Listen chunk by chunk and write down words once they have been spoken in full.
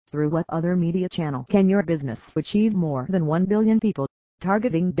Through what other media channel can your business achieve more than 1 billion people?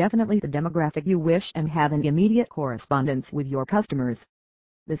 Targeting definitely the demographic you wish and have an immediate correspondence with your customers.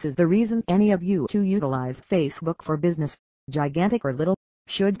 This is the reason any of you to utilize Facebook for business, gigantic or little,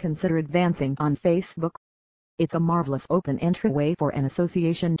 should consider advancing on Facebook. It's a marvelous open entryway for an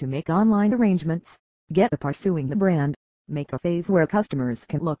association to make online arrangements, get pursuing the brand, make a phase where customers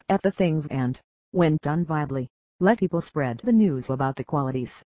can look at the things and, when done viably, let people spread the news about the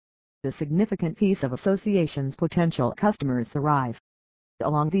qualities. The significant piece of association's potential customers arrive.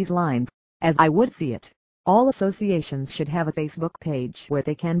 Along these lines, as I would see it, all associations should have a Facebook page where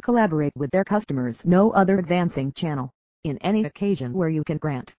they can collaborate with their customers. No other advancing channel, in any occasion where you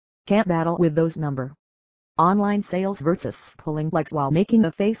can't battle with those number. Online sales versus pulling likes while making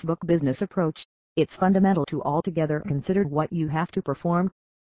a Facebook business approach. It's fundamental to altogether consider what you have to perform.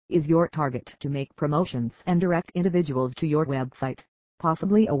 Is your target to make promotions and direct individuals to your website,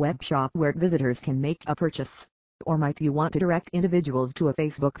 possibly a web shop where visitors can make a purchase? Or might you want to direct individuals to a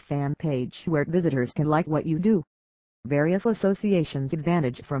Facebook fan page where visitors can like what you do? Various associations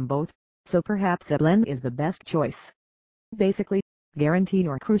advantage from both, so perhaps a blend is the best choice. Basically, guarantee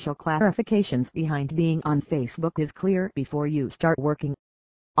your crucial clarifications behind being on Facebook is clear before you start working.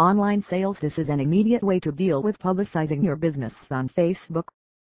 Online sales. This is an immediate way to deal with publicizing your business on Facebook.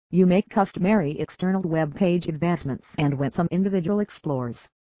 You make customary external web page advancements, and when some individual explores,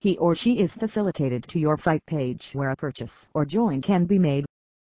 he or she is facilitated to your site page where a purchase or join can be made.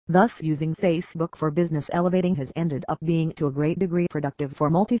 Thus, using Facebook for business elevating has ended up being to a great degree productive for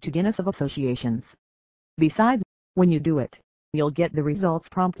multitudinous of associations. Besides, when you do it, you'll get the results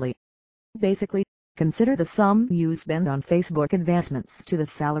promptly. Basically, consider the sum you spend on Facebook advancements to the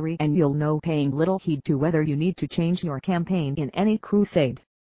salary and you'll know, paying little heed to whether you need to change your campaign in any crusade.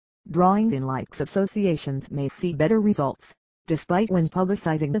 Drawing in likes. Associations may see better results, despite when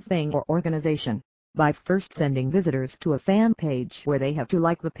publicizing the thing or organization, by first sending visitors to a fan page where they have to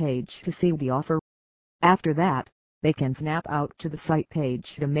like the page to see the offer. After that, they can snap out to the site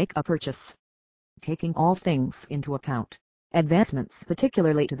page to make a purchase. Taking all things into account, advancements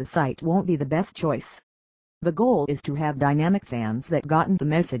particularly to the site won't be the best choice. The goal is to have dynamic fans that gotten the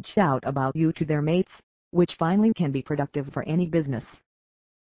message out about you to their mates, which finally can be productive for any business.